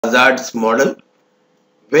hazards model,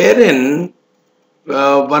 wherein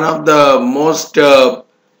one of the most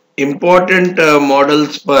important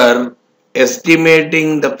models for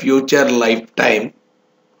estimating the future lifetime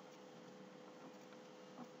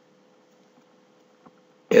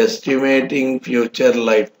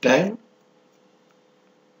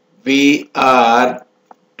we are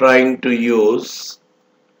trying to use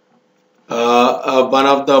one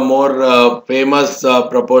of the more famous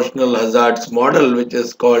proportional hazards model, which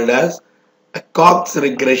is called as a Cox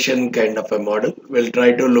regression kind of a model. We'll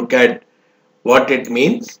try to look at what it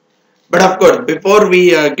means. But of course, before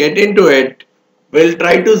we get into it, we'll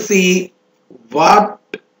try to see what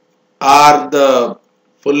are the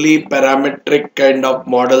fully parametric kind of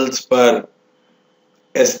models for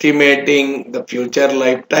estimating the future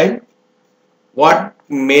lifetime. What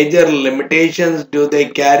major limitations do they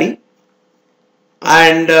carry?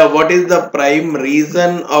 And what is the prime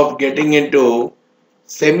reason of getting into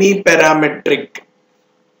semi-parametric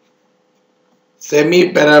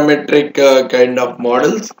kind of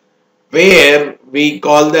models, where we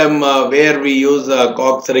call them where we use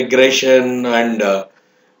Cox regression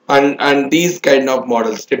and these kind of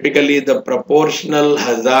models. Typically the proportional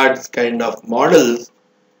hazards kind of models,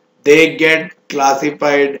 they get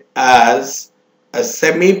classified as a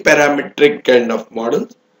semi-parametric kind of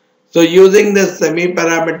models. So using the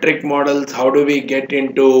semi-parametric models, how do we get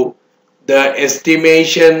into the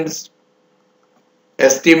estimation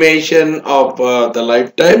of the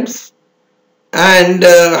lifetimes, and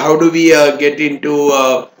how do we get into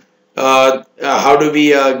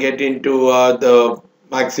the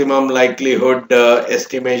maximum likelihood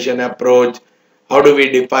estimation approach? How do we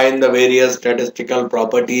define the various statistical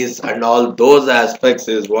properties, and all those aspects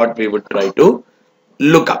is what we would try to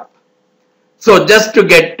look up. So just to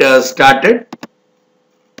get started,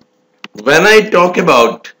 when I talk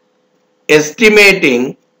about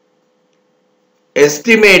estimating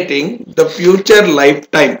the future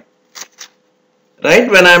lifetime, right?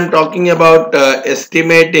 When I am talking about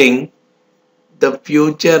estimating the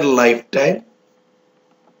future lifetime,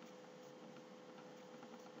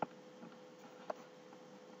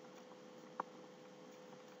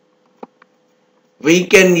 we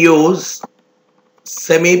can use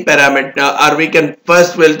semi-parameter, or we can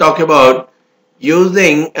first we'll talk about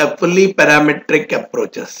using a fully parametric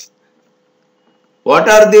approaches. What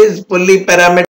are these fully parametric